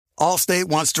Allstate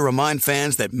wants to remind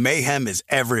fans that mayhem is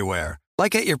everywhere,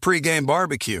 like at your pregame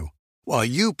barbecue. While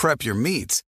you prep your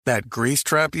meats, that grease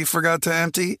trap you forgot to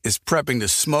empty is prepping to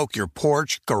smoke your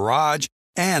porch, garage,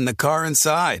 and the car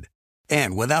inside.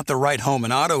 And without the right home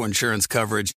and auto insurance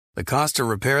coverage, the cost to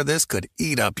repair this could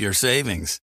eat up your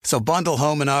savings. So bundle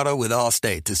home and auto with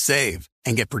Allstate to save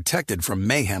and get protected from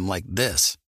mayhem like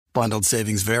this. Bundled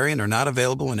savings vary and are not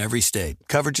available in every state.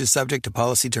 Coverage is subject to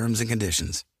policy terms and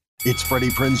conditions. It's Freddie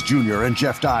Prinze Jr. and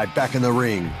Jeff Dye back in the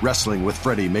ring. Wrestling with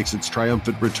Freddie makes its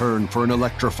triumphant return for an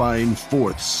electrifying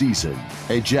 4th season.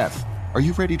 Hey, Jeff, are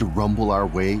you ready to rumble our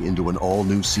way into an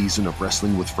all-new season of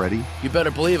Wrestling with Freddie? You better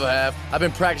believe I have. I've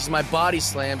been practicing my body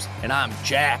slams, and I'm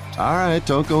jacked. All right,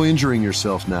 don't go injuring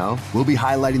yourself now. We'll be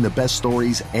highlighting the best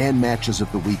stories and matches of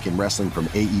the week in wrestling from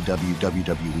AEW,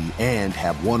 WWE, and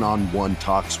have one-on-one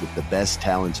talks with the best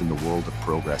talents in the world of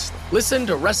pro wrestling. Listen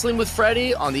to Wrestling with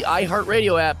Freddie on the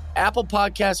iHeartRadio app, Apple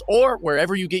Podcasts, or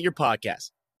wherever you get your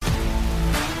podcasts.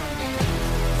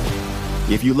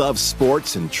 If you love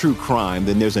sports and true crime,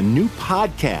 then there's a new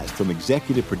podcast from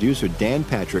executive producer Dan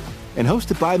Patrick and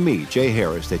hosted by me, Jay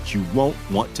Harris, that you won't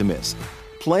want to miss.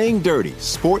 Playing Dirty: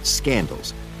 Sports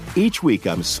Scandals. Each week,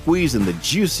 I'm squeezing the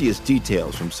juiciest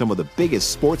details from some of the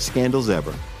biggest sports scandals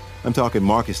ever. I'm talking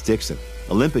Marcus Dixon,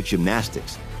 Olympic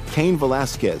gymnastics, Cain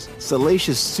Velasquez,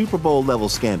 salacious Super Bowl-level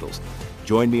scandals.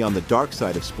 Join me on the dark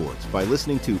side of sports by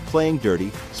listening to Playing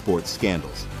Dirty: Sports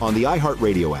Scandals on the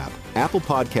iHeartRadio app, Apple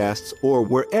Podcasts, or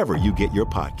wherever you get your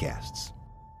podcasts.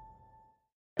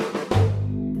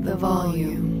 The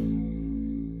Volume.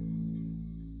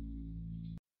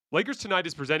 Lakers Tonight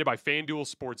is presented by FanDuel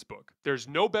Sportsbook. There's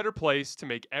no better place to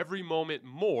make every moment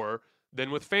more than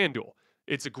with FanDuel.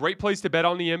 It's a great place to bet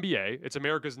on the NBA. It's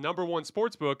America's #1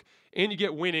 sportsbook, and you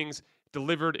get winnings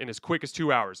delivered in as quick as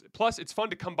 2 hours. Plus, it's fun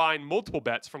to combine multiple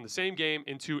bets from the same game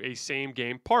into a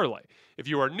same-game parlay. If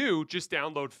you are new, just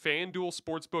download FanDuel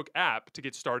Sportsbook app to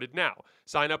get started now.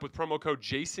 Sign up with promo code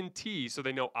JASONT so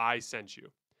they know I sent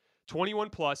you.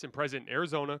 21 plus and present in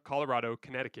Arizona, Colorado,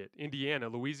 Connecticut, Indiana,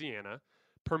 Louisiana,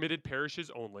 permitted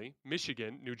parishes only,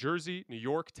 Michigan, New Jersey, New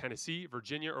York, Tennessee,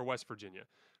 Virginia, or West Virginia.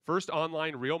 First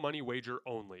online real money wager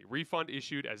only. Refund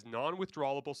issued as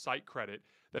non-withdrawable site credit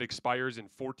that expires in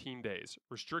 14 days.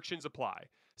 Restrictions apply.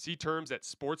 See terms at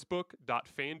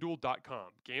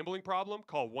sportsbook.fanduel.com. Gambling problem?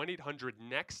 Call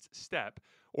 1-800-NEXT-STEP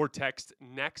or text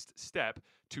NEXT-STEP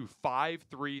to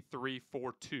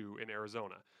 53342 in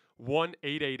Arizona.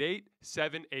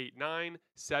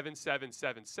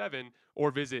 1-888-789-7777 or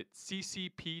visit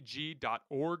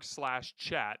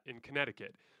ccpg.org/chat in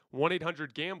Connecticut.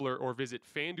 1-800-GAMBLER or visit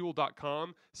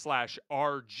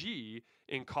fanduel.com/RG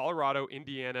in Colorado,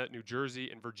 Indiana, New Jersey,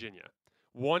 and Virginia.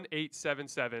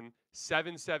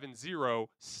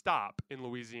 1-877-770-STOP in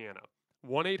Louisiana.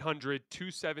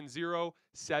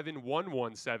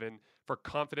 1-800-270-7117 for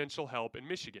confidential help in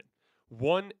Michigan.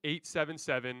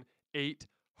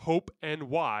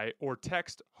 1-877-8-HOPE-NY or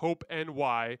text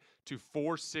HOPE-NY to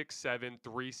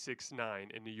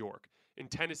 467-369 in New York. In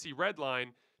Tennessee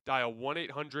Redline, dial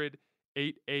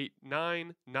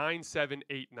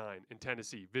 1-800-889-9789 in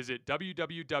Tennessee. Visit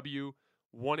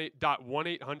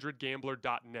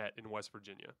www.1800gambler.net in West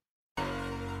Virginia.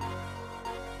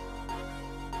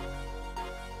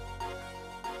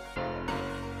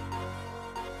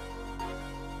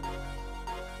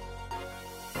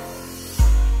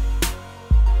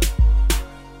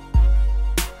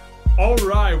 All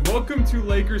right, welcome to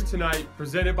Lakers Tonight,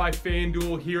 presented by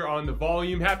FanDuel here on The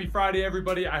Volume. Happy Friday,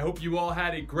 everybody. I hope you all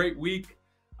had a great week.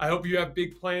 I hope you have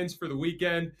big plans for the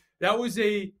weekend. That was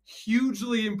a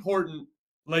hugely important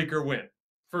Laker win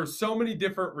for so many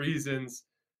different reasons,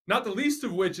 not the least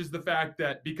of which is the fact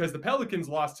that because the Pelicans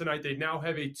lost tonight, they now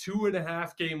have a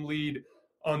 2.5-game lead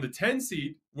on the 10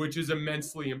 seed, which is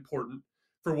immensely important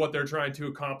for what they're trying to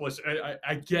accomplish.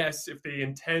 I guess if they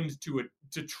intend to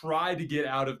try to get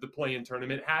out of the play-in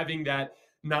tournament, having that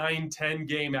 9-10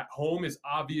 game at home is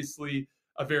obviously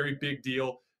a very big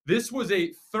deal. This was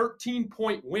a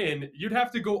 13-point win. You'd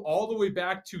have to go all the way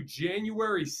back to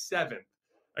January 7th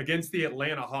against the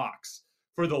Atlanta Hawks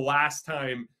for the last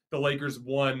time the Lakers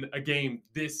won a game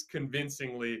this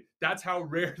convincingly. That's how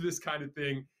rare this kind of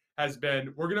thing has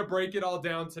been. We're going to break it all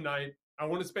down tonight. I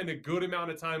want to spend a good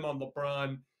amount of time on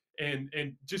LeBron and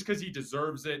just because he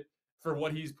deserves it for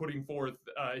what he's putting forth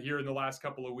here in the last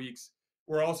couple of weeks.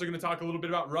 We're also going to talk a little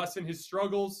bit about Russ and his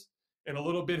struggles and a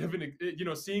little bit of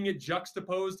seeing it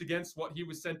juxtaposed against what he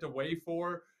was sent away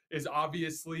for is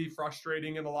obviously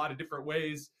frustrating in a lot of different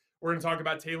ways. We're going to talk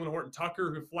about Talen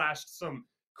Horton-Tucker, who flashed some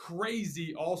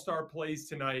crazy all-star plays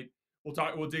tonight.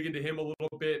 We'll dig into him a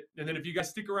little bit. And then if you guys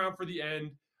stick around for the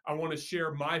end, I want to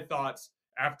share my thoughts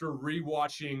after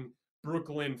rewatching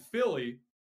Brooklyn Philly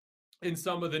and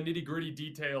some of the nitty-gritty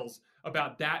details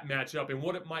about that matchup and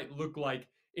what it might look like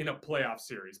in a playoff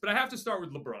series. But I have to start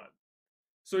with LeBron.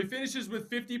 So he finishes with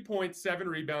 50 points, 7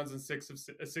 rebounds, and 6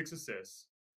 assists,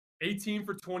 18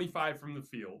 for 25 from the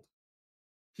field.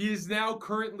 He is now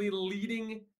currently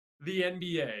leading the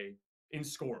NBA in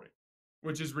scoring,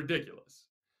 which is ridiculous.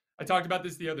 I talked about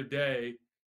this the other day.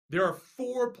 There are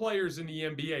 4 players in the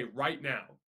NBA right now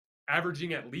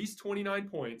averaging at least 29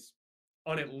 points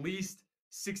on at least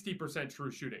 60%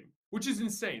 true shooting, which is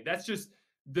insane. That's just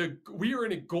we are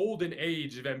in a golden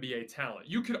age of NBA talent.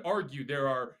 You could argue there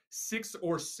are 6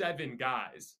 or 7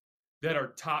 guys that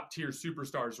are top tier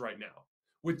superstars right now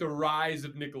with the rise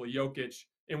of Nikola Jokic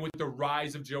and with the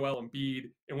rise of Joel Embiid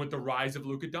and with the rise of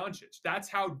Luka Doncic. That's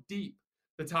how deep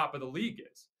the top of the league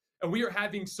is. And we are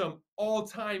having some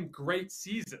all-time great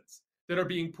seasons that are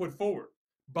being put forward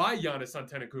by Giannis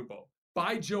Antetokounmpo,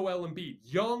 by Joel Embiid,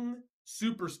 young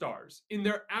superstars in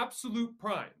their absolute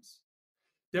primes.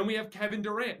 Then we have Kevin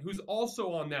Durant, who's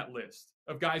also on that list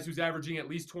of guys who's averaging at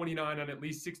least 29 on at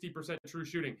least 60% true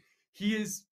shooting. He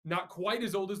is not quite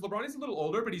as old as LeBron. He's a little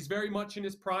older, but he's very much in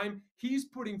his prime. He's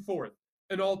putting forth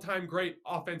an all-time great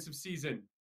offensive season.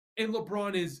 And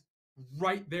LeBron is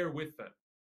right there with them.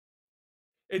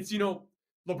 It's,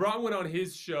 LeBron went on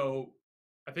his show,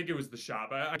 I think it was The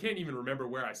Shop. I can't even remember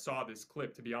where I saw this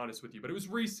clip, to be honest with you, but it was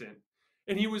recent.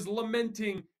 And he was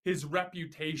lamenting his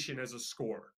reputation as a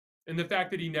scorer and the fact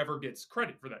that he never gets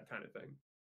credit for that kind of thing.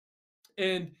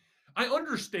 And I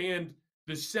understand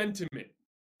the sentiment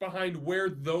behind where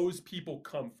those people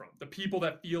come from, the people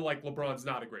that feel like LeBron's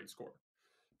not a great scorer.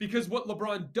 Because what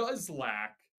LeBron does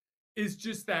lack is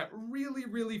just that really,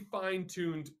 really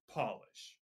fine-tuned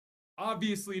polish.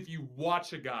 Obviously, if you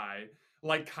watch a guy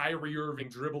like Kyrie Irving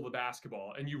dribble the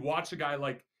basketball and you watch a guy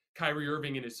like Kyrie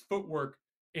Irving in his footwork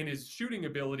and his shooting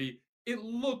ability, it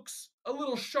looks a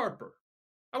little sharper.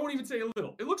 I won't even say a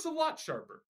little. It looks a lot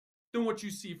sharper than what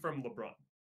you see from LeBron.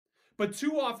 But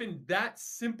too often, that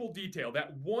simple detail,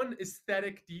 that one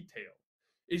aesthetic detail,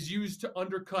 is used to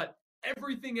undercut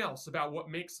everything else about what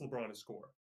makes LeBron a scorer.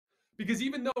 Because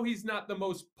even though he's not the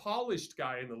most polished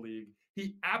guy in the league,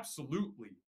 he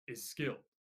absolutely is skilled.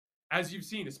 As you've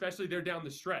seen, especially there down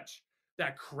the stretch,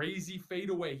 that crazy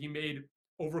fadeaway he made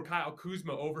over Kyle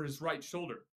Kuzma over his right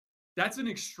shoulder. That's an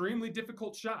extremely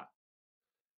difficult shot.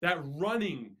 That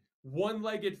running,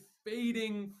 one-legged,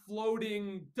 fading,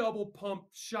 floating, double pump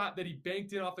shot that he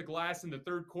banked in off the glass in the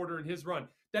third quarter in his run,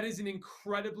 that is an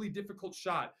incredibly difficult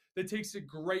shot that takes a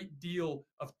great deal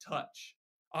of touch.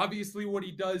 Obviously, what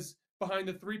he does behind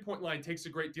the three-point line takes a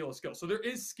great deal of skill. So there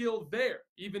is skill there,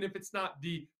 even if it's not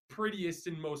the prettiest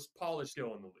and most polished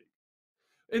skill in the league.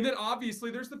 And then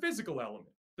obviously there's the physical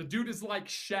element. The dude is like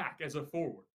Shaq as a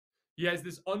forward. He has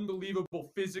this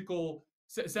unbelievable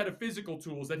set of physical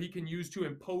tools that he can use to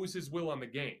impose his will on the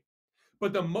game.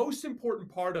 But the most important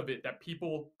part of it that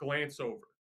people glance over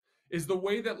is the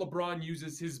way that LeBron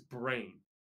uses his brain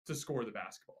to score the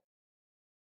basketball.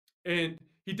 And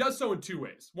he does so in 2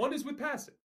 ways. One is with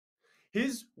passing.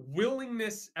 His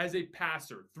willingness as a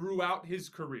passer throughout his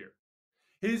career,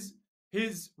 his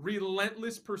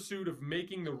relentless pursuit of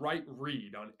making the right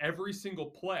read on every single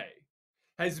play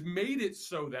has made it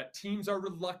so that teams are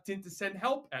reluctant to send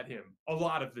help at him a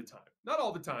lot of the time. Not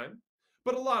all the time,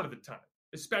 but a lot of the time,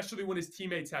 especially when his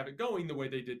teammates have it going the way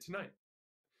they did tonight.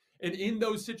 And in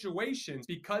those situations,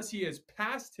 because he has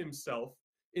passed himself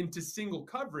into single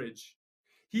coverage,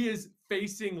 he is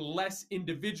facing less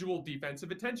individual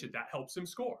defensive attention. That helps him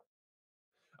score.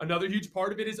 Another huge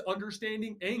part of it is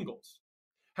understanding angles.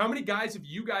 How many guys have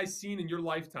you guys seen in your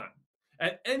lifetime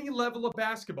at any level of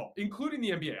basketball, including the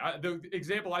NBA? The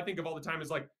example I think of all the time is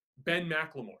like Ben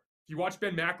McLemore. If you watch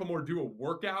Ben McLemore do a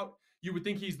workout, you would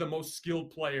think he's the most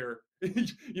skilled player.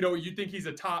 You think he's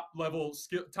a top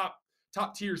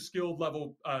tier skilled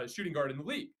level shooting guard in the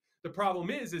league. The problem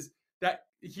is that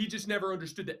he just never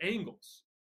understood the angles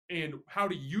and how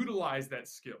to utilize that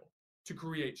skill to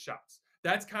create shots.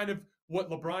 That's kind of what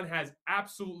LeBron has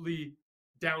absolutely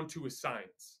down to a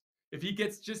science. If he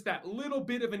gets just that little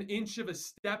bit of an inch of a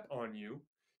step on you,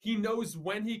 he knows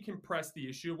when he can press the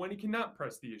issue, when he cannot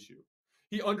press the issue.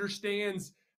 He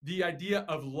understands the idea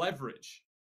of leverage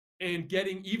and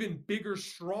getting even bigger,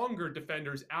 stronger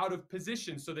defenders out of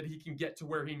position so that he can get to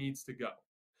where he needs to go.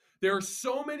 There are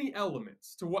so many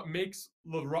elements to what makes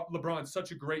LeBron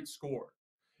such a great scorer.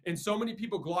 And so many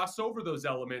people gloss over those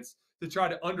elements to try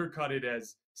to undercut it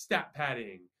as stat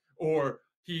padding or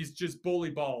he's just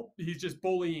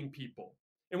bullying people.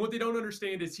 And what they don't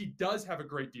understand is he does have a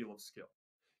great deal of skill.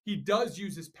 he does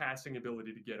use his passing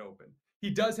ability to get open. He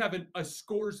does have a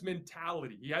scores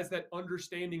mentality. He has that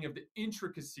understanding of the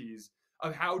intricacies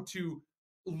of how to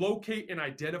locate and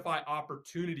identify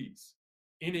opportunities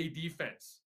in a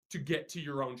defense to get to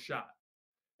your own shot.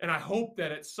 And I hope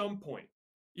that at some point,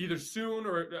 either soon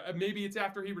or maybe it's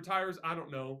after he retires, I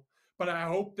don't know. But I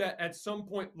hope that at some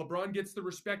point LeBron gets the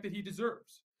respect that he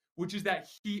deserves, which is that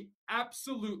he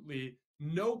absolutely,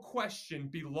 no question,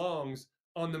 belongs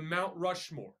on the Mount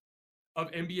Rushmore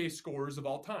of NBA scorers of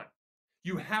all time.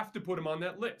 You have to put him on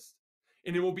that list.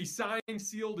 And it will be signed,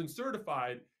 sealed, and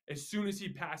certified as soon as he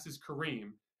passes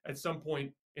Kareem at some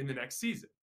point in the next season.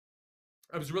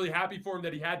 I was really happy for him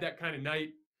that he had that kind of night,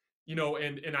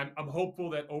 and I'm hopeful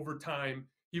that over time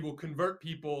he will convert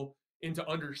people into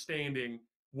understanding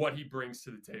what he brings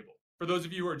to the table. For those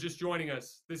of you who are just joining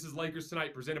us, this is Lakers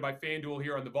Tonight presented by FanDuel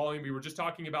here on The Volume. We were just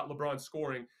talking about LeBron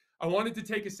scoring. I wanted to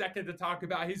take a second to talk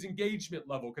about his engagement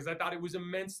level because I thought it was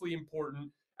immensely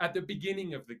important at the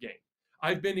beginning of the game.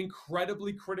 I've been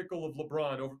incredibly critical of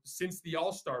LeBron since the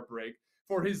All-Star break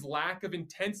for his lack of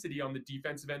intensity on the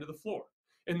defensive end of the floor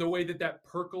and the way that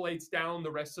percolates down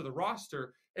the rest of the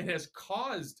roster and has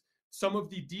caused some of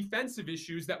the defensive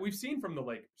issues that we've seen from the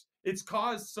Lakers. It's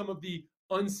caused some of the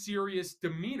unserious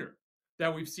demeanor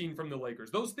that we've seen from the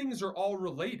Lakers. Those things are all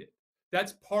related.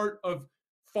 That's part of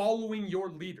following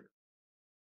your leader.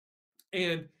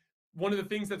 And one of the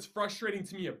things that's frustrating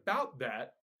to me about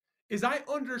that is I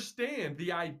understand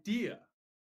the idea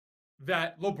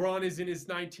that LeBron is in his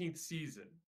 19th season.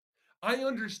 I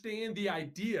understand the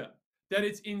idea that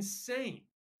it's insane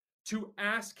to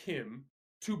ask him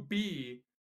to be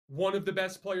one of the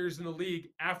best players in the league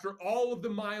after all of the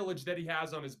mileage that he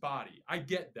has on his body. I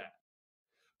get that.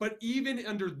 But even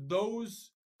under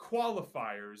those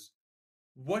qualifiers,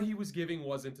 what he was giving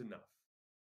wasn't enough.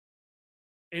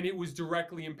 And it was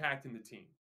directly impacting the team.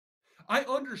 I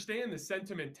understand the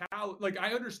sentimentality.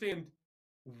 I understand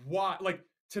why.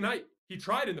 Tonight, he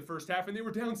tried in the first half and they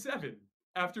were down 7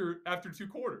 after 2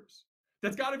 quarters.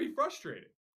 That's got to be frustrating.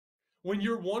 When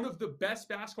you're one of the best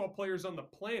basketball players on the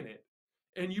planet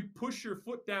and you push your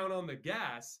foot down on the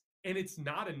gas and it's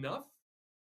not enough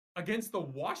against the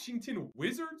Washington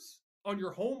Wizards on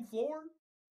your home floor,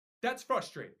 that's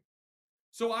frustrating.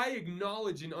 So I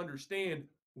acknowledge and understand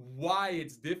why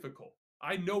it's difficult.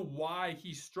 I know why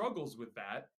he struggles with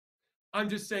that. I'm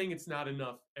just saying it's not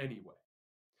enough anyway.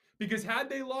 Because had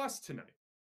they lost tonight,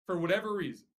 for whatever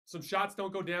reason, some shots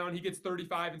don't go down, he gets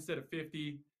 35 instead of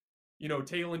 50,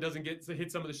 Taylor doesn't get to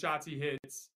hit some of the shots he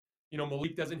hits,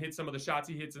 Malik doesn't hit some of the shots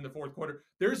he hits in the fourth quarter.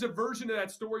 There's a version of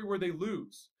that story where they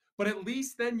lose. But at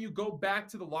least then you go back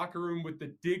to the locker room with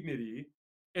the dignity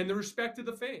and the respect of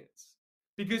the fans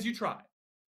because you tried.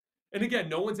 And again,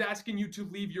 no one's asking you to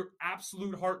leave your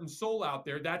absolute heart and soul out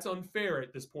there. That's unfair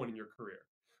at this point in your career.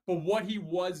 But what he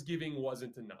was giving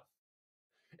wasn't enough.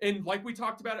 And like we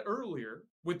talked about it earlier,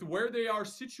 with where they are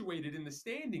situated in the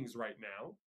standings right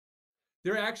now,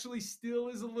 there actually still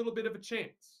is a little bit of a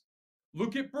chance.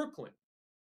 Look at Brooklyn.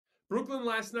 Brooklyn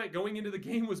last night going into the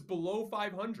game was below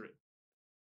 500.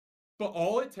 But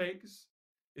all it takes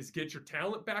is get your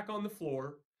talent back on the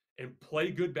floor and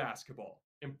play good basketball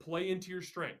and play into your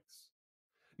strengths.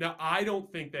 Now, I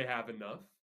don't think they have enough,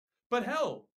 but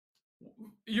hell,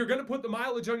 you're going to put the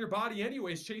mileage on your body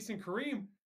anyways, chasing Kareem.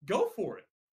 Go for it.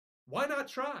 Why not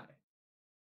try?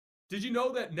 Did you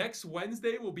know that next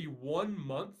Wednesday will be 1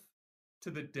 month to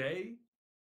the day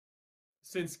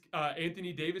since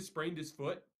Anthony Davis sprained his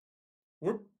foot?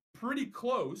 We're pretty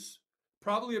close,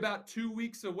 probably about 2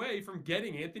 weeks away from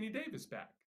getting Anthony Davis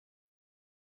back.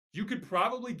 You could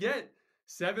probably get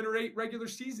 7 or 8 regular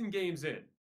season games in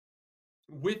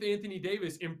with Anthony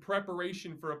Davis in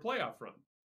preparation for a playoff run.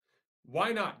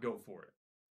 Why not go for it?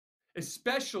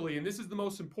 Especially, and this is the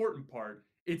most important part,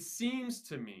 it seems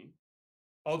to me,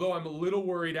 although I'm a little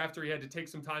worried after he had to take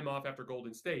some time off after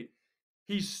Golden State,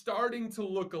 he's starting to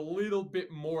look a little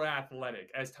bit more athletic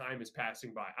as time is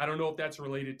passing by. I don't know if that's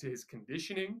related to his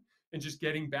conditioning and just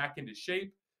getting back into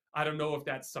shape. I don't know if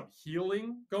that's some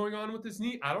healing going on with his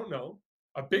knee. I don't know.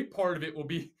 A big part of it will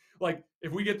be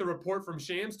if we get the report from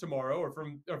Shams tomorrow or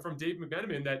from Dave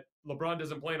McMenamin that LeBron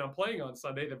doesn't plan on playing on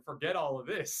Sunday, then forget all of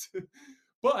this.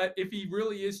 But if he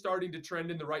really is starting to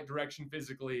trend in the right direction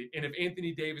physically, and if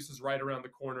Anthony Davis is right around the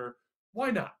corner,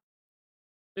 why not?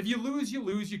 If you lose, you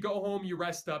lose. You go home, you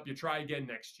rest up, you try again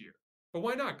next year. But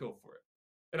why not go for it?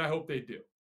 And I hope they do.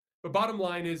 But bottom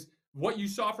line is, what you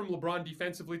saw from LeBron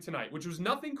defensively tonight, which was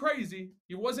nothing crazy.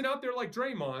 He wasn't out there like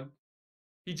Draymond.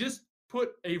 He just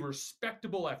put a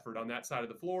respectable effort on that side of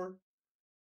the floor.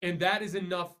 And that is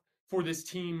enough for this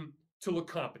team to look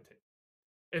competent.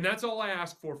 And that's all I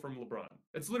ask for from LeBron.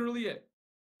 That's literally it.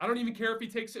 I don't even care if he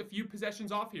takes a few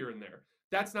possessions off here and there.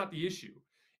 That's not the issue.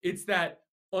 It's that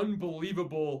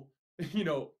unbelievable,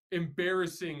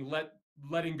 embarrassing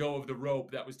letting go of the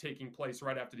rope that was taking place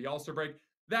right after the All-Star break.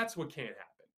 That's what can't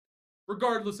happen,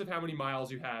 regardless of how many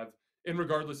miles you have and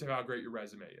regardless of how great your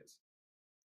resume is.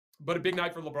 But a big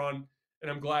night for LeBron,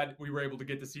 and I'm glad we were able to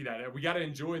get to see that. And we got to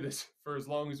enjoy this for as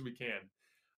long as we can.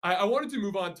 I wanted to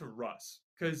move on to Russ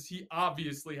because he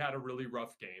obviously had a really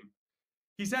rough game.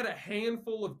 He's had a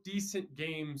handful of decent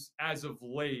games as of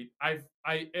late. I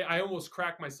almost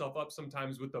crack myself up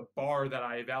sometimes with the bar that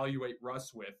I evaluate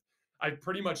Russ with. I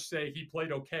pretty much say he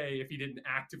played okay if he didn't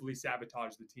actively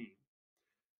sabotage the team.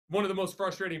 One of the most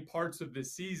frustrating parts of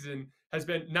this season has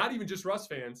been not even just Russ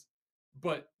fans,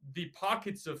 but the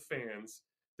pockets of fans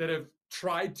that have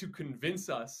tried to convince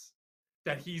us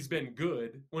that he's been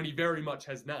good when he very much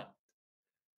has not.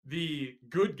 The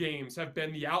good games have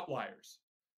been the outliers.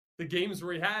 The games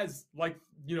where he has a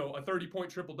 30-point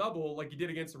triple-double like he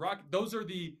did against the Rockets, those are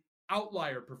the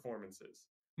outlier performances.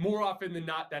 More often than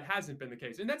not, that hasn't been the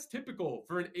case. And that's typical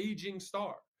for an aging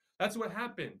star. That's what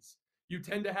happens. You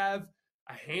tend to have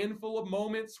a handful of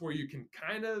moments where you can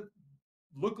kind of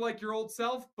look like your old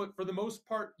self, but for the most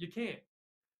part, you can't.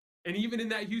 And even in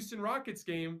that Houston Rockets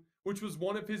game, which was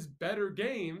one of his better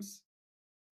games,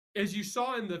 as you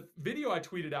saw in the video I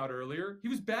tweeted out earlier, he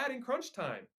was bad in crunch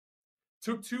time.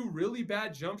 Took 2 really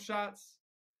bad jump shots,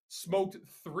 smoked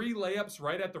 3 layups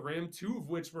right at the rim, 2 of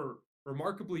which were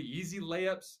remarkably easy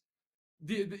layups.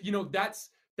 That's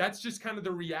just kind of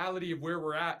the reality of where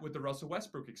we're at with the Russell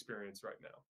Westbrook experience right now.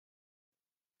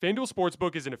 FanDuel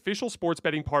Sportsbook is an official sports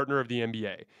betting partner of the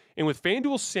NBA. And with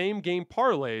FanDuel's same-game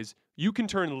parlays, you can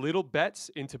turn little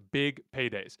bets into big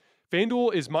paydays.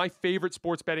 FanDuel is my favorite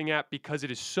sports betting app because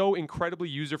it is so incredibly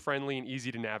user-friendly and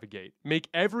easy to navigate. Make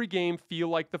every game feel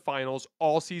like the finals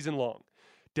all season long.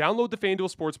 Download the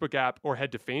FanDuel Sportsbook app or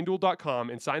head to FanDuel.com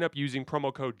and sign up using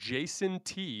promo code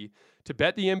JASONT to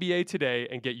bet the NBA today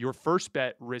and get your first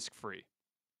bet risk-free.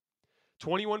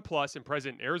 21 plus and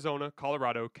present in Arizona,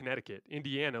 Colorado, Connecticut,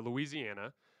 Indiana,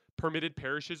 Louisiana, permitted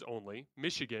parishes only,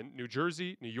 Michigan, New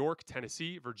Jersey, New York,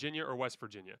 Tennessee, Virginia, or West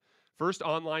Virginia. First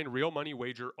online real money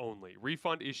wager only.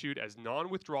 Refund issued as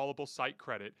non-withdrawable site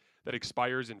credit that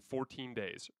expires in 14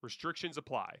 days. Restrictions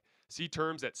apply. See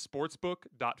terms at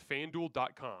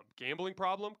sportsbook.fanduel.com. Gambling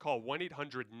problem? Call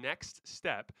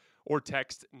 1-800-NEXT-STEP or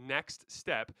text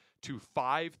NEXT-STEP to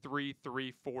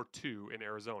 53342 in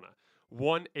Arizona.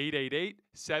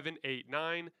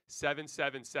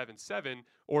 1-888-789-7777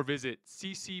 or visit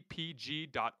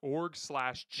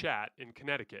ccpg.org/chat in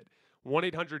Connecticut.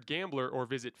 1-800-GAMBLER or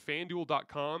visit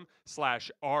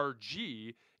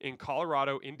fanduel.com/RG in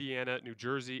Colorado, Indiana, New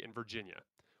Jersey, and Virginia.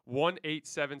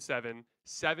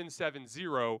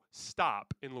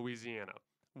 1-877-770-STOP in Louisiana.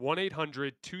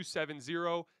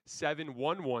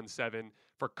 1-800-270-7117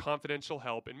 for confidential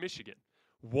help in Michigan.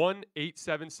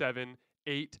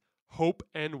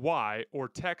 1-877-8-HOPE-NY or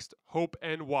text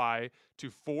HOPE-NY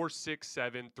to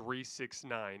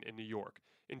 467-369 in New York.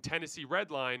 In Tennessee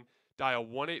Redline, dial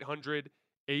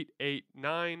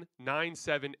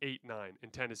 1-800-889-9789 in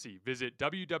Tennessee. Visit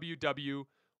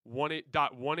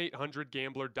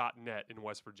www.1800gambler.net in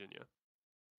West Virginia.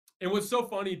 And what's so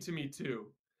funny to me, too,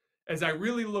 as I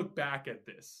really look back at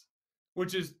this,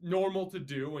 which is normal to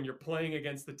do when you're playing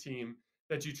against the team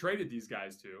that you traded these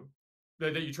guys to,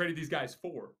 that you traded these guys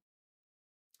for.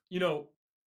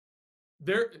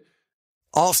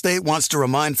 Allstate wants to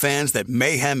remind fans that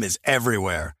mayhem is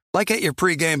everywhere, like at your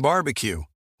pregame barbecue.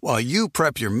 While you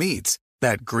prep your meats,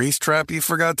 that grease trap you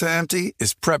forgot to empty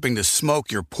is prepping to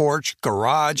smoke your porch,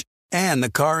 garage, and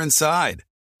the car inside.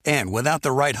 And without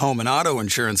the right home and auto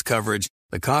insurance coverage,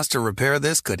 the cost to repair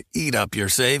this could eat up your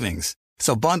savings.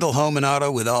 So bundle home and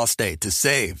auto with Allstate to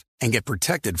save and get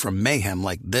protected from mayhem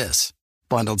like this.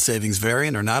 Bundled savings vary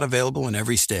and are not available in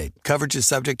every state. Coverage is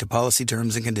subject to policy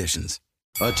terms and conditions.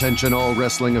 Attention all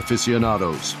wrestling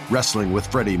aficionados. Wrestling with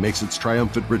Freddie makes its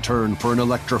triumphant return for an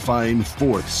electrifying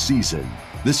 4th season.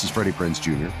 This is Freddie Prinze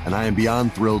Jr., and I am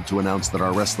beyond thrilled to announce that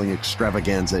our wrestling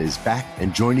extravaganza is back,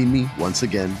 and joining me once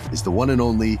again is the one and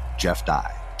only Jeff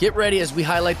Dye. Get ready as we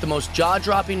highlight the most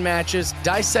jaw-dropping matches,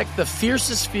 dissect the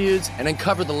fiercest feuds, and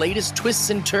uncover the latest twists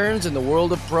and turns in the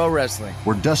world of pro wrestling.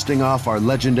 We're dusting off our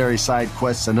legendary side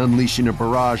quests and unleashing a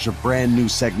barrage of brand new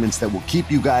segments that will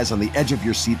keep you guys on the edge of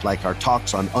your seat like our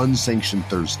talks on Unsanctioned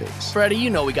Thursdays. Freddie,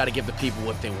 you know we got to give the people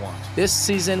what they want. This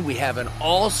season, we have an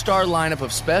all-star lineup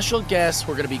of special guests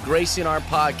who are going to be gracing our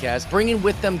podcast, bringing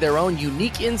with them their own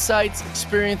unique insights,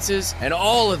 experiences, and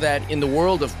all of that in the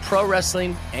world of pro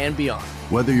wrestling and beyond.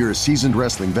 Whether you're a seasoned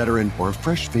wrestling veteran or a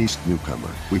fresh-faced newcomer,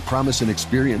 we promise an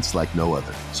experience like no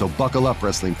other. So buckle up,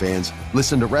 wrestling fans.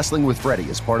 Listen to Wrestling with Freddie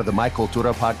as part of the My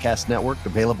Cultura Podcast Network,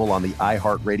 available on the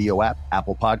iHeartRadio app,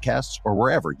 Apple Podcasts, or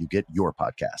wherever you get your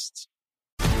podcasts.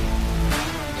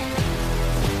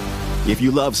 If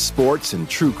you love sports and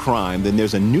true crime, then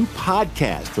there's a new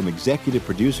podcast from executive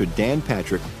producer Dan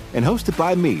Patrick and hosted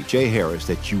by me, Jay Harris,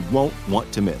 that you won't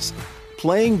want to miss.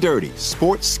 Playing Dirty: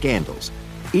 Sports Scandals.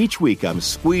 Each week, I'm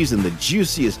squeezing the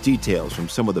juiciest details from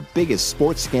some of the biggest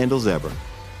sports scandals ever.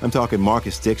 I'm talking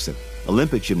Marcus Dixon,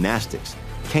 Olympic gymnastics,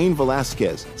 Cain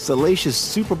Velasquez, salacious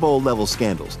Super Bowl-level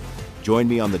scandals. Join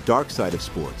me on the dark side of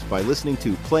sports by listening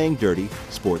to Playing Dirty: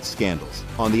 Sports Scandals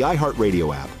on the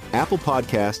iHeartRadio app, Apple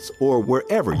Podcasts, or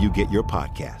wherever you get your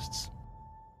podcasts.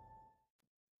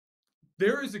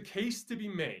 There is a case to be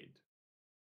made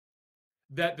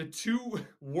that the two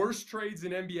worst trades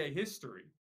in NBA history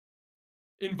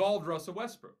involved Russell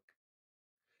Westbrook.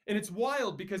 And it's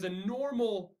wild because a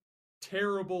normal,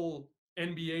 terrible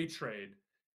NBA trade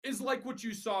is like what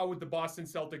you saw with the Boston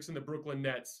Celtics and the Brooklyn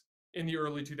Nets in the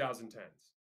early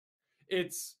 2010s.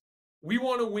 It's, we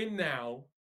want to win now,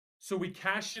 so we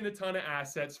cash in a ton of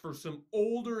assets for some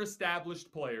older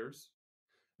established players.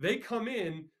 They come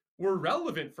in, were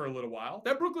relevant for a little while.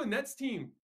 That Brooklyn Nets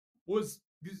team was,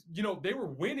 they were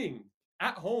winning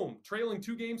at home, trailing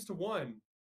 2-1.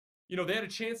 They had a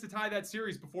chance to tie that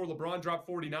series before LeBron dropped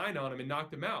 49 on him and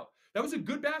knocked him out. That was a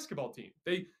good basketball team.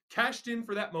 They cashed in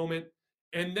for that moment,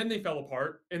 and then they fell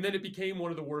apart, and then it became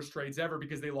one of the worst trades ever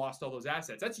because they lost all those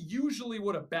assets. That's usually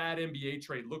what a bad NBA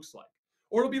trade looks like.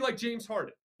 Or it'll be like James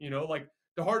Harden, like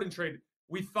the Harden trade.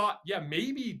 We thought,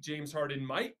 maybe James Harden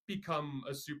might become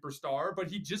a superstar, but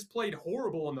he just played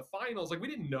horrible in the finals. Like, we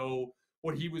didn't know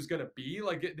what he was going to be.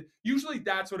 Usually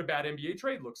that's what a bad NBA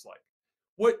trade looks like.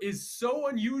 What is so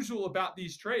unusual about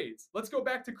these trades, let's go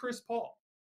back to Chris Paul.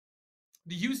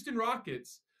 The Houston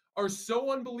Rockets are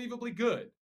so unbelievably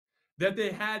good that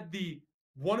they had in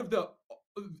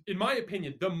my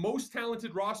opinion, the most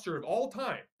talented roster of all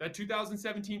time, that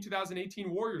 2017-2018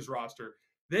 Warriors roster.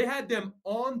 They had them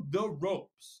on the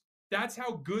ropes. That's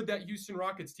how good that Houston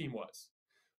Rockets team was.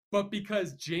 But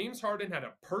because James Harden had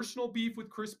a personal beef with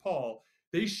Chris Paul,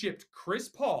 they shipped Chris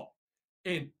Paul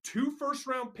and 2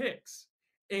 first-round picks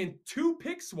and 2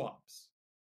 pick swaps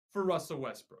for Russell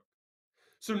Westbrook.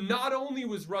 So not only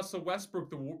was Russell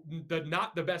Westbrook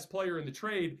not the best player in the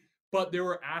trade, but there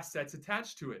were assets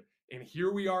attached to it. And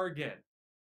here we are again.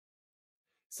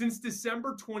 Since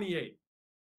December 28th,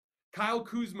 Kyle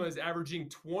Kuzma is averaging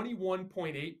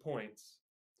 21.8 points,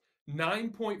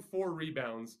 9.4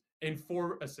 rebounds, and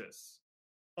 4 assists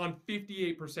on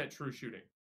 58% true shooting.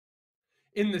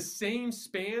 In the same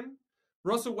span,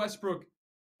 Russell Westbrook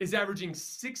is averaging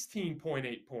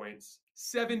 16.8 points,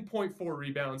 7.4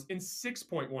 rebounds, and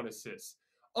 6.1 assists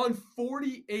on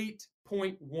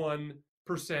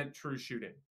 48.1% true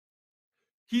shooting.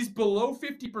 He's below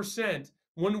 50%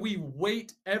 when we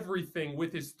weight everything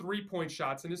with his 3-point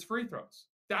shots and his free throws.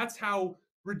 That's how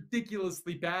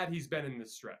ridiculously bad he's been in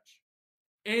this stretch.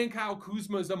 And Kyle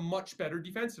Kuzma is a much better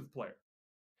defensive player.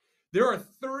 There are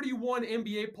 31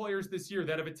 NBA players this year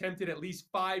that have attempted at least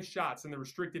 5 shots in the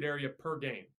restricted area per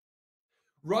game.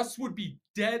 Russ would be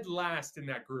dead last in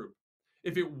that group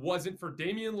if it wasn't for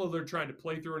Damian Lillard trying to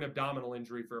play through an abdominal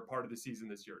injury for a part of the season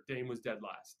this year. Dame was dead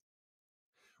last.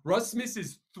 Russ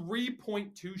misses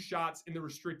 3.2 shots in the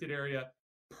restricted area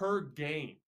per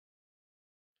game.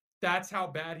 That's how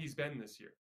bad he's been this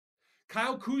year.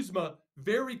 Kyle Kuzma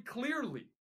very clearly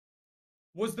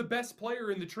was the best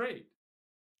player in the trade.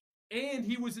 And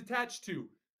he was attached to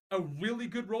a really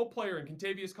good role player in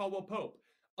Kentavious Caldwell-Pope,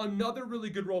 another really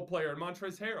good role player in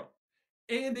Montrezl Harrell,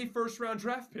 and a first-round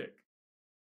draft pick.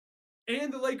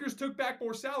 And the Lakers took back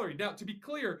more salary. Now, to be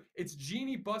clear, it's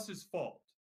Jeannie Buss's fault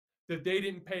that they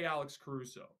didn't pay Alex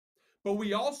Caruso. But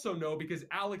we also know, because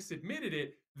Alex admitted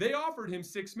it, they offered him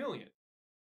 $6 million.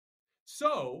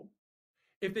 So,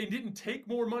 if they didn't take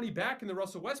more money back in the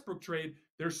Russell Westbrook trade,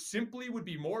 there simply would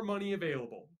be more money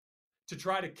available to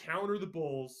try to counter the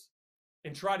Bulls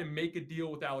and try to make a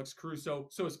deal with Alex Caruso.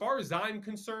 So as far as I'm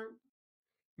concerned,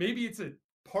 maybe it's a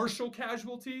partial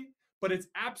casualty, but it's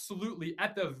absolutely,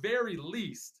 at the very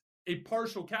least, a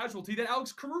partial casualty that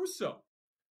Alex Caruso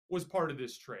was part of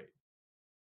this trade.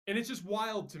 And it's just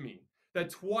wild to me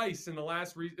that twice in the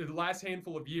last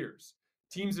handful of years,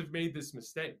 teams have made this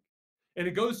mistake. And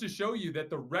it goes to show you that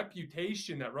the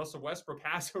reputation that Russell Westbrook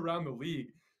has around the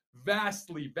league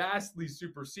vastly, vastly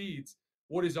supersedes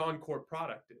what his on-court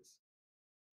product is.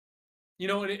 You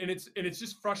know, and it's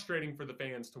just frustrating for the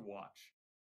fans to watch.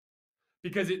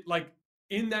 Because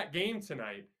in that game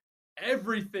tonight,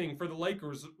 everything for the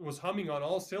Lakers was humming on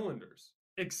all cylinders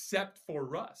except for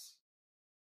Russ.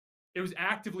 It was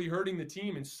actively hurting the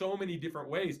team in so many different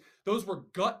ways. Those were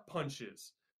gut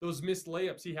punches, those missed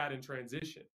layups he had in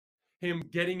transition, him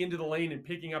getting into the lane and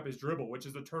picking up his dribble, which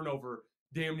is a turnover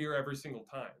damn near every single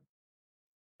time.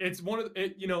 It's one of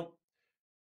it,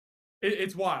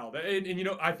 it's wild. And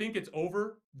I think it's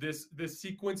over, this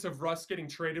sequence of Russ getting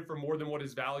traded for more than what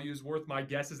his value is worth. My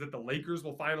guess is that the Lakers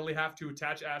will finally have to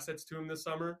attach assets to him this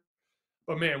summer.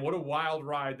 But man, what a wild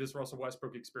ride this Russell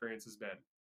Westbrook experience has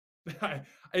been.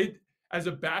 As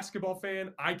a basketball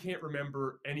fan, I can't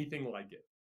remember anything like it.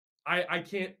 I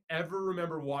can't ever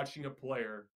remember watching a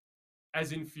player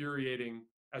as infuriating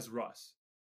as Russ.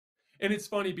 And it's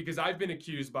funny because I've been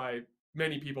accused by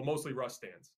many people, mostly Russ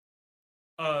fans,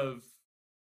 of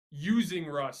using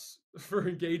Russ for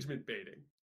engagement baiting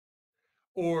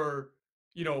or,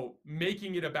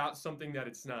 making it about something that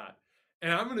it's not.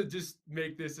 And I'm going to just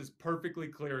make this as perfectly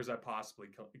clear as I possibly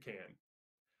can.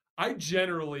 I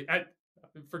generally,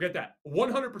 forget that,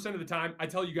 100% of the time, I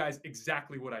tell you guys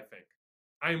exactly what I think.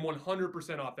 I am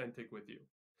 100% authentic with you.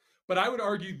 But I would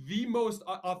argue the most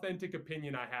authentic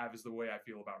opinion I have is the way I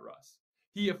feel about Russ.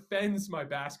 He offends my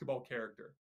basketball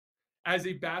character. As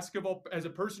a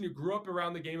person who grew up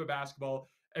around the game of basketball,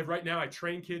 and right now I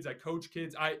train kids, I coach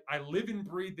kids, I live and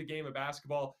breathe the game of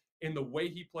basketball, and the way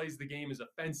he plays the game is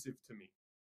offensive to me.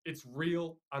 It's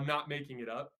real. I'm not making it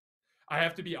up. I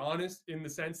have to be honest in the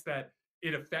sense that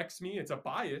it affects me. It's a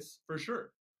bias for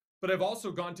sure. But I've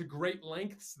also gone to great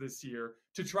lengths this year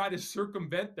to try to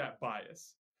circumvent that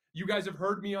bias. You guys have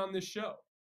heard me on this show.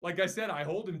 Like I said, I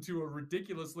hold him to a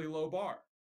ridiculously low bar.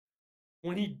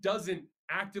 When he doesn't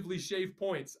actively shave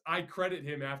points, I credit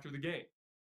him after the game.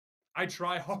 I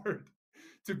try hard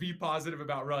to be positive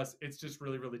about Russ. It's just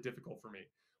really, really difficult for me.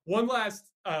 One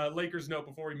last Lakers note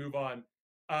before we move on.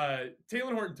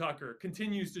 Talen Horton-Tucker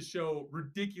continues to show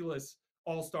ridiculous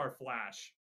all-star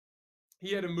flash.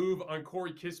 He had a move on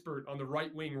Corey Kispert on the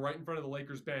right wing, right in front of the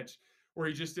Lakers bench, where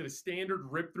he just did a standard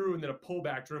rip through and then a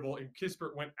pullback dribble, and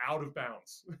Kispert went out of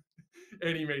bounds,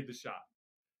 and he made the shot.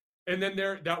 And then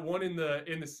that one in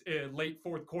the late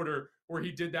fourth quarter where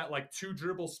he did that like 2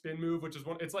 dribble spin move, which is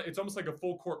it's almost like a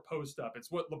full court post up.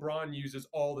 It's what LeBron uses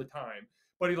all the time.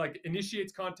 But he like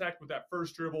initiates contact with that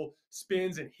first dribble,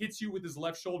 spins and hits you with his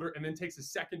left shoulder, and then takes a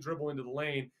second dribble into the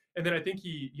lane. And then I think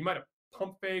he might have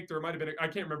pump faked, or it might have been, I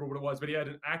can't remember what it was, but he had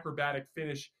an acrobatic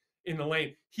finish in the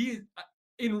lane.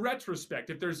 In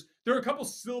retrospect, there are a couple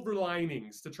silver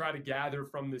linings to try to gather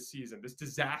from this season, this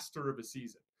disaster of a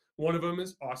season. One of them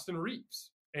is Austin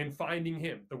Reeves and finding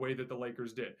him the way that the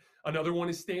Lakers did. Another one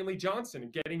is Stanley Johnson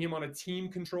and getting him on a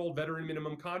team-controlled veteran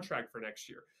minimum contract for next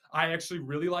year. I actually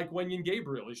really like Wenyen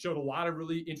Gabriel. He showed a lot of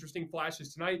really interesting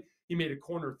flashes tonight. He made a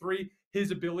corner 3.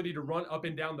 His ability to run up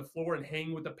and down the floor and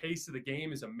hang with the pace of the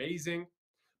game is amazing.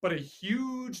 But a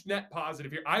huge net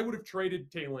positive here. I would have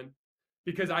traded Talen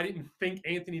because I didn't think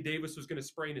Anthony Davis was going to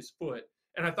sprain his foot.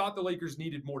 And I thought the Lakers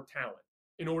needed more talent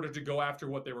in order to go after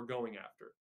what they were going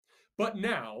after. But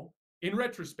now, in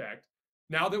retrospect,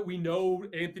 now that we know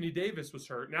Anthony Davis was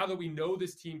hurt, now that we know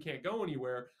this team can't go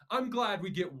anywhere, I'm glad we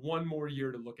get one more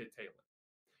year to look at Talen.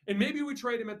 And maybe we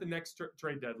trade him at the next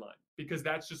trade deadline because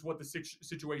that's just what the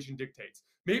situation dictates.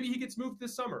 Maybe he gets moved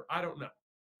this summer. I don't know.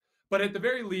 But at the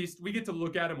very least, we get to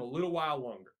look at him a little while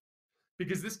longer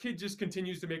because this kid just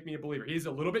continues to make me a believer. He's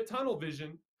a little bit tunnel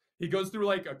vision. He goes through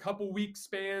like a couple week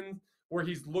span where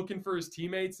he's looking for his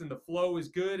teammates and the flow is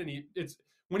good. And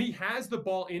when he has the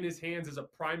ball in his hands as a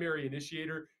primary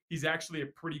initiator, he's actually a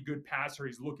pretty good passer.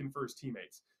 He's looking for his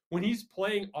teammates. When he's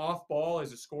playing off ball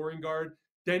as a scoring guard,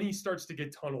 then he starts to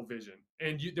get tunnel vision.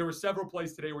 And there were several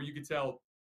plays today where you could tell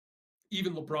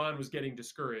even LeBron was getting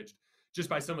discouraged just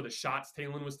by some of the shots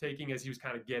Talen was taking as he was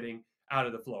kind of getting out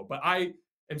of the flow. But I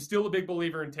am still a big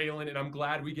believer in Talen, and I'm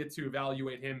glad we get to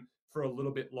evaluate him for a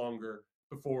little bit longer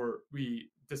before we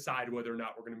decide whether or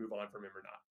not we're going to move on from him or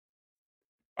not.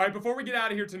 All right, before we get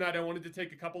out of here tonight, I wanted to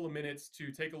take a couple of minutes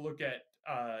to take a look at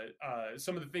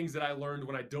some of the things that I learned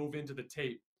when I dove into the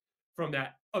tape from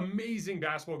that amazing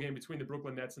basketball game between the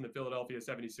Brooklyn Nets and the Philadelphia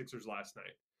 76ers last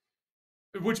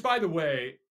night. Which, by the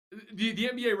way, the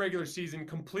NBA regular season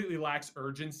completely lacks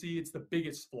urgency. It's the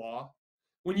biggest flaw.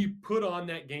 When you put on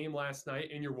that game last night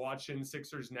and you're watching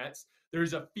Sixers Nets,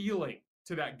 there's a feeling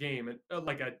to that game,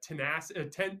 like an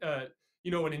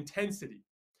intensity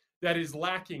that is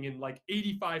lacking in like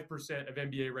 85% of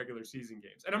NBA regular season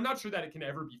games. And I'm not sure that it can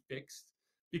ever be fixed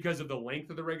because of the length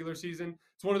of the regular season.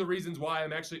 It's one of the reasons why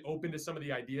I'm actually open to some of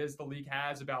the ideas the league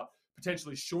has about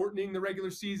potentially shortening the regular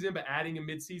season, but adding a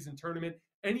midseason tournament,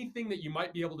 anything that you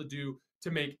might be able to do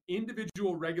to make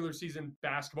individual regular season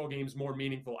basketball games more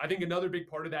meaningful. I think another big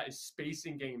part of that is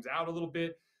spacing games out a little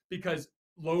bit because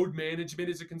load management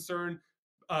is a concern.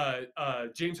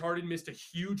 James Harden missed a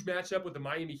huge matchup with the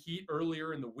Miami Heat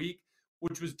earlier in the week,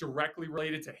 which was directly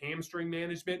related to hamstring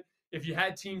management. If you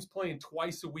had teams playing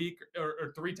twice a week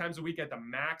or 3 times a week at the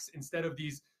max instead of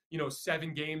these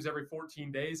 7 games every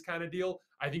 14 days kind of deal,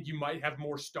 I think you might have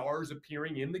more stars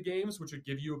appearing in the games, which would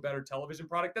give you a better television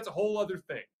product. That's a whole other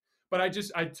thing. But I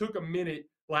took a minute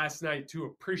last night to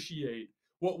appreciate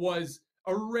what was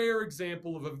a rare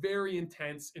example of a very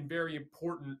intense and very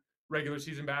important regular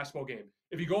season basketball game.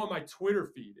 If you go on my Twitter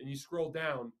feed and you scroll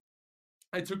down,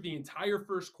 I took the entire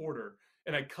first quarter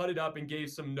and I cut it up and gave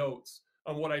some notes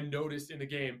on what I noticed in the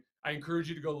game. I encourage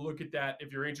you to go look at that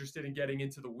if you're interested in getting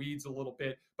into the weeds a little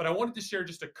bit. But I wanted to share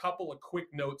just a couple of quick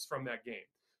notes from that game.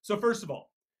 So first of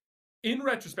all, in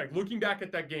retrospect, looking back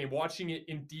at that game, watching it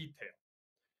in detail,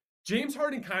 James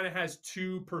Harden kind of has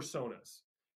 2 personas.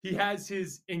 He has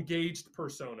his engaged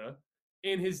persona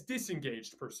and his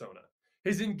disengaged persona.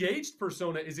 His engaged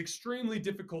persona is extremely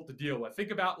difficult to deal with. Think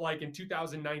about like in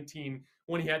 2019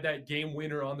 when he had that game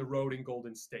winner on the road in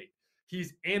Golden State.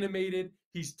 He's animated.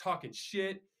 He's talking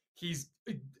shit. He's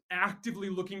actively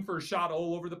looking for a shot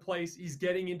all over the place. He's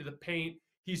getting into the paint.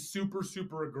 He's super,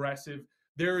 super aggressive.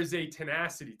 There is a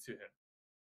tenacity to him.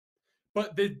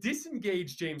 But the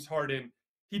disengaged James Harden,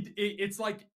 it's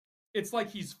like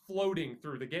he's floating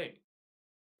through the game.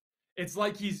 It's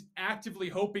like he's actively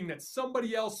hoping that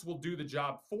somebody else will do the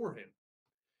job for him.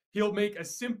 He'll make a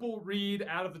simple read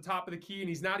out of the top of the key, and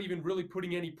he's not even really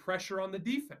putting any pressure on the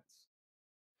defense.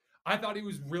 I thought he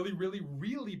was really, really,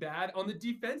 really bad on the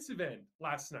defensive end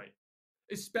last night,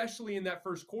 especially in that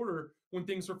first quarter when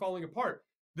things were falling apart.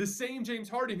 The same James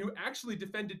Harden who actually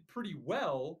defended pretty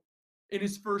well in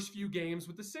his first few games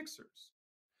with the Sixers.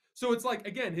 So it's like,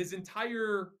 again, his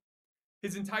entire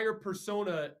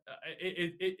persona,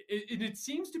 it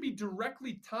seems to be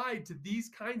directly tied to these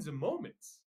kinds of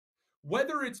moments.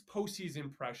 Whether it's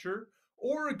postseason pressure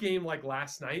or a game like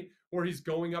last night where he's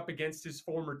going up against his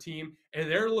former team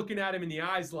and they're looking at him in the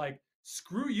eyes like,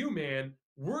 screw you, man.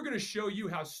 We're going to show you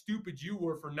how stupid you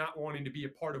were for not wanting to be a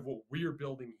part of what we're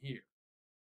building here.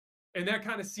 And that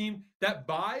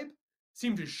vibe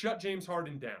seemed to shut James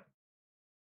Harden down.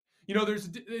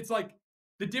 It's like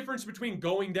the difference between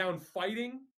going down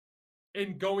fighting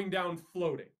and going down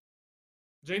floating.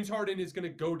 James Harden is going to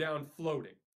go down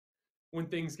floating when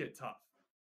things get tough.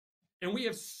 And we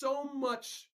have so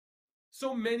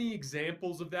many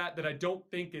examples of that I don't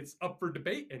think it's up for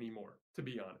debate anymore, to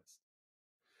be honest.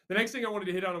 The next thing I wanted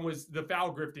to hit on was the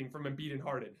foul grifting from Embiid and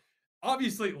Harden.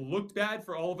 Obviously, it looked bad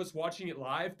for all of us watching it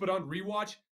live, but on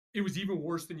rewatch, it was even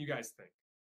worse than you guys think.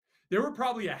 There were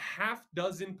probably a half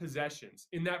dozen possessions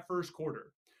in that first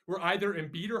quarter where either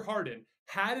Embiid or Harden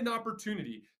had an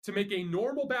opportunity to make a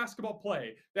normal basketball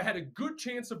play that had a good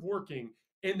chance of working,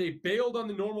 and they bailed on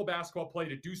the normal basketball play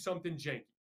to do something janky.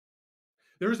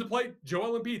 There was a play,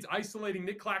 Joel Embiid's isolating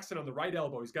Nick Claxton on the right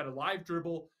elbow. He's got a live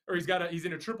dribble, or he's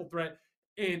in a triple threat,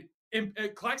 and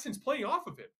Claxton's playing off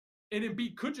of him. And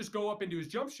Embiid could just go up into his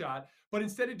jump shot, but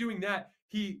instead of doing that,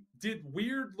 he did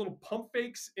weird little pump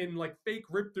fakes and like fake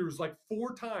rip throughs like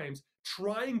 4 times,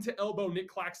 trying to elbow Nick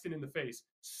Claxton in the face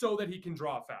so that he can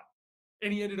draw a foul.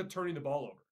 And he ended up turning the ball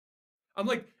over. I'm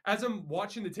like, as I'm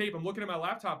watching the tape, I'm looking at my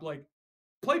laptop like,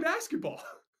 play basketball.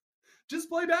 Just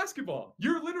play basketball.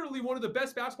 You're literally one of the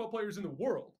best basketball players in the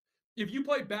world. If you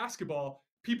play basketball,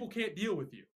 people can't deal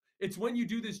with you. It's when you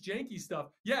do this janky stuff.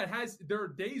 Yeah, there are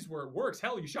days where it works.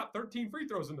 Hell, you shot 13 free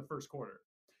throws in the first quarter.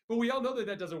 But we all know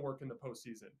that doesn't work in the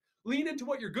postseason. Lean into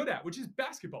what you're good at, which is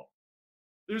basketball.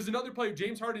 There's another player,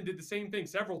 James Harden did the same thing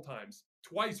several times,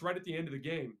 twice right at the end of the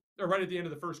game, or right at the end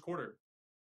of the first quarter,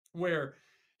 where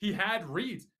he had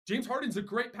reads. James Harden's a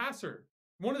great passer,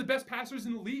 one of the best passers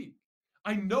in the league.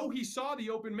 I know he saw the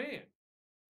open man,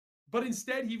 but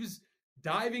instead he was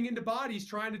diving into bodies,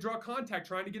 trying to draw contact,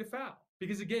 trying to get a foul.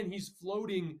 Because again, he's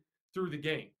floating through the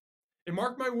game. And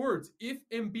mark my words, if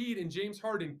Embiid and James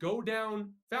Harden go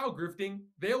down foul grifting,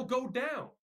 they'll go down.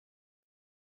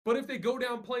 But if they go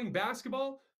down playing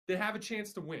basketball, they have a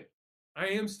chance to win. I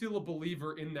am still a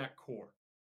believer in that core.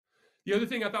 The other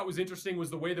thing I thought was interesting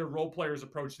was the way their role players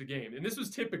approach the game. And this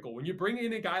was typical. When you bring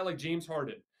in a guy like James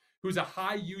Harden, who's a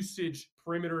high usage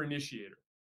perimeter initiator,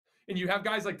 and you have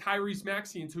guys like Tyrese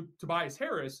Maxey and Tobias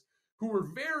Harris, who were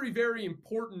very, very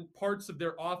important parts of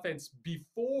their offense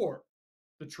before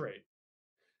the trade.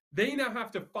 They now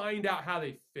have to find out how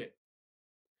they fit.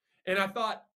 And I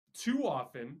thought too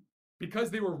often,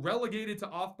 because they were relegated to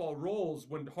off-ball roles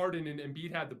when Harden and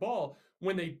Embiid had the ball.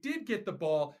 When they did get the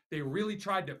ball, they really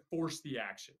tried to force the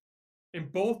action.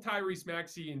 And both Tyrese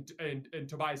Maxey and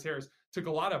Tobias Harris took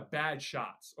a lot of bad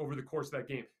shots over the course of that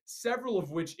game, several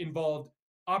of which involved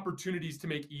opportunities to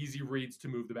make easy reads to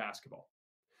move the basketball.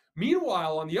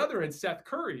 Meanwhile, on the other end, Seth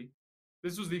Curry,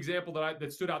 this was the example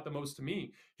that stood out the most to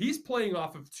me. He's playing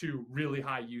off of two really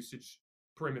high usage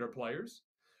perimeter players,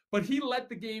 but he let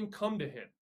the game come to him.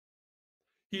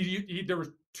 There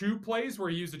were two plays where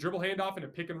he used a dribble handoff and a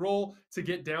pick and roll to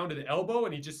get down to the elbow,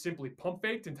 and he just simply pump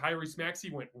faked, and Tyrese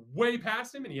Maxey went way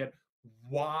past him, and he had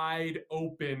wide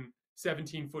open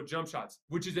 17-foot jump shots,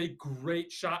 which is a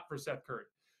great shot for Seth Curry.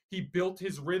 He built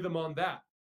his rhythm on that.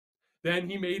 Then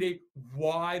he made a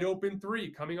wide open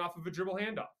three coming off of a dribble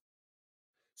handoff.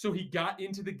 So he got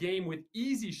into the game with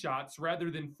easy shots rather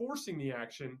than forcing the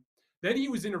action. Then he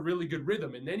was in a really good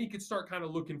rhythm, and then he could start kind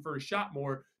of looking for a shot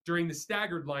more during the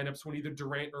staggered lineups when either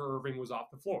Durant or Irving was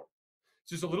off the floor. It's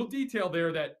just a little detail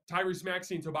there that Tyrese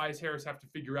Maxey and Tobias Harris have to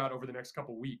figure out over the next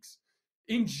couple weeks.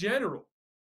 In general,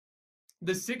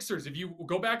 the Sixers, if you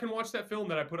go back and watch that film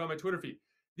that I put on my Twitter feed,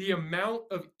 the amount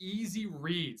of easy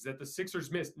reads that the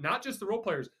Sixers missed, not just the role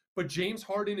players, but James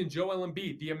Harden and Joel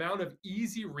Embiid, the amount of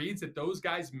easy reads that those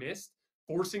guys missed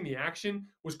forcing the action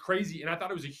was crazy. And I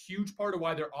thought it was a huge part of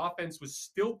why their offense was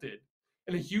stilted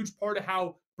and a huge part of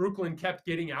how Brooklyn kept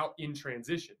getting out in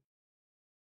transition.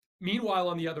 Meanwhile,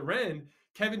 on the other end,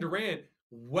 Kevin Durant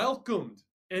welcomed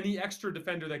any extra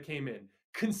defender that came in,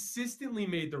 consistently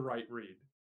made the right read,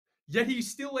 yet he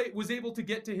still was able to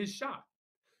get to his shot.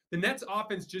 The Nets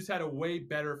offense just had a way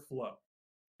better flow.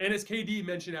 And as KD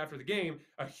mentioned after the game,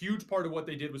 a huge part of what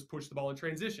they did was push the ball in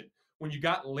transition. When you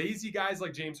got lazy guys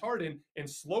like James Harden and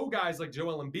slow guys like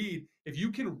Joel Embiid, if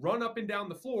you can run up and down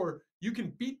the floor, you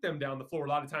can beat them down the floor a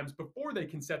lot of times before they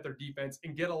can set their defense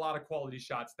and get a lot of quality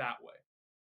shots that way.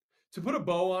 To put a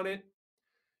bow on it,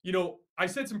 you know, I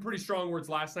said some pretty strong words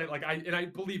last night, and I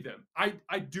believe them.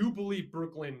 I do believe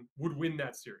Brooklyn would win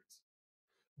that series.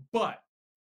 But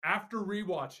after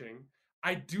rewatching,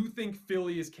 I do think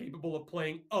Philly is capable of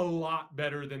playing a lot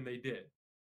better than they did.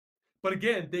 But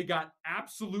again, they got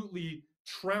absolutely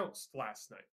trounced last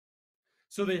night.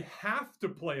 So they have to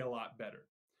play a lot better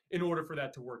in order for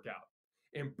that to work out.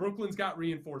 And Brooklyn's got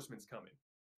reinforcements coming.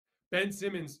 Ben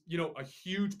Simmons, you know, a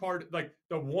huge part, like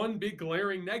the one big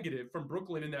glaring negative from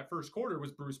Brooklyn in that first quarter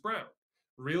was Bruce Brown.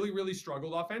 Really, really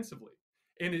struggled offensively.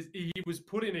 And he was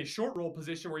put in a short roll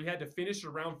position where he had to finish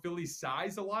around Philly's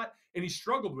size a lot, and he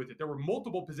struggled with it. There were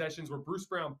multiple possessions where Bruce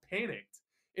Brown panicked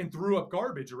and threw up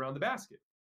garbage around the basket.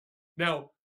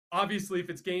 Now, obviously, if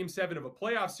it's game 7 of a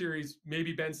playoff series,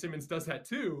 maybe Ben Simmons does that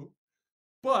too.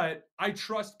 But I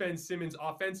trust Ben Simmons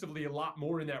offensively a lot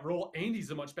more in that role, and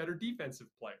he's a much better defensive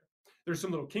player. There's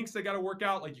some little kinks that got to work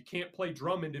out. Like you can't play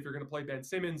Drummond if you're going to play Ben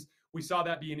Simmons. We saw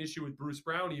that be an issue with Bruce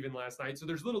Brown even last night. So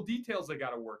there's little details that got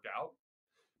to work out.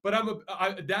 But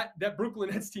that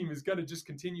Brooklyn Nets team is going to just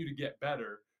continue to get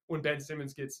better when Ben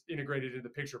Simmons gets integrated into the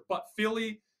picture. But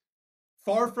Philly,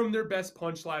 far from their best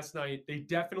punch last night. They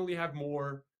definitely have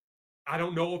more. I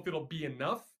don't know if it'll be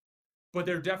enough, but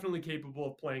they're definitely capable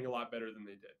of playing a lot better than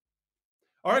they did.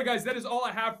 All right, guys, that is all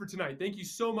I have for tonight. Thank you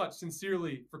so much,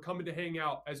 sincerely, for coming to hang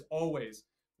out, as always.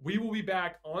 We will be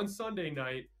back on Sunday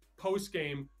night,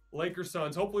 post-game, Lakers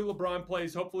Suns. Hopefully LeBron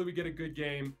plays. Hopefully we get a good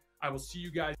game. I will see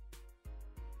you guys.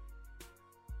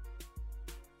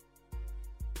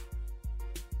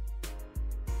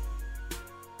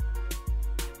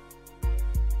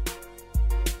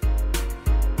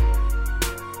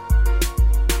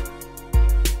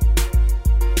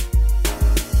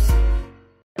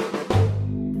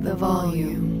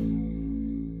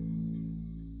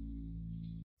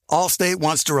 Allstate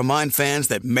wants to remind fans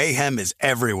that mayhem is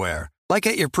everywhere, like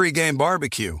at your pregame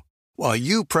barbecue. While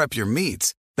you prep your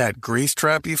meats, that grease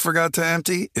trap you forgot to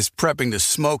empty is prepping to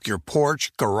smoke your porch,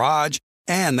 garage,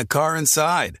 and the car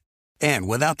inside. And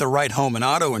without the right home and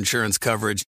auto insurance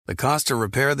coverage, the cost to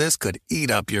repair this could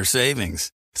eat up your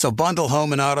savings. So bundle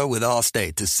home and auto with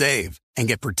Allstate to save and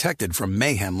get protected from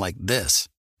mayhem like this.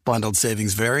 Bundled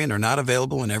savings vary and are not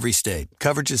available in every state.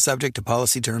 Coverage is subject to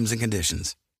policy terms and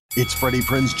conditions. It's Freddie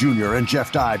Prinze Jr. and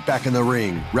Jeff Dye back in the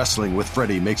ring. Wrestling with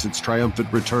Freddie makes its triumphant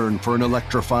return for an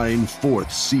electrifying 4th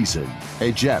season.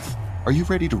 Hey, Jeff, Are you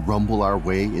ready to rumble our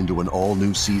way into an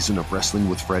all-new season of Wrestling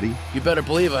with Freddie? You better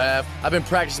believe I have. I've been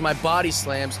practicing my body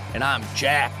slams, and I'm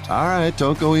jacked. All right,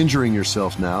 don't go injuring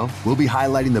yourself now. We'll be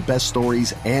highlighting the best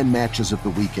stories and matches of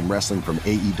the week in wrestling from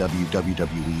AEW,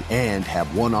 WWE, and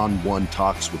have one-on-one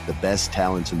talks with the best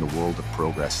talents in the world of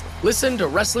pro wrestling. Listen to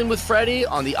Wrestling with Freddie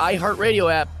on the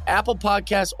iHeartRadio app, Apple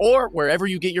Podcasts, or wherever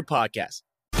you get your podcasts.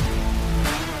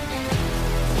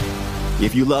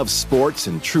 If you love sports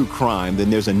and true crime, then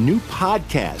there's a new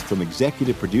podcast from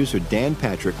executive producer Dan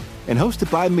Patrick and hosted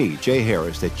by me, Jay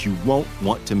Harris, that you won't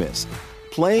want to miss.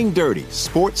 Playing Dirty: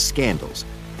 Sports Scandals.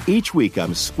 Each week,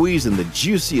 I'm squeezing the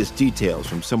juiciest details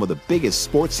from some of the biggest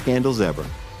sports scandals ever.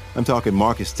 I'm talking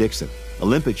Marcus Dixon,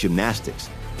 Olympic gymnastics,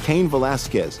 Cain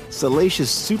Velasquez,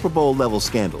 salacious Super Bowl-level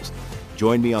scandals.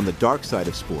 Join me on the dark side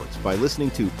of sports by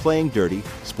listening to Playing Dirty: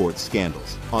 Sports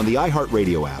Scandals on the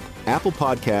iHeartRadio app, Apple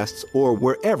Podcasts, or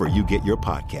wherever you get your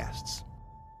podcasts.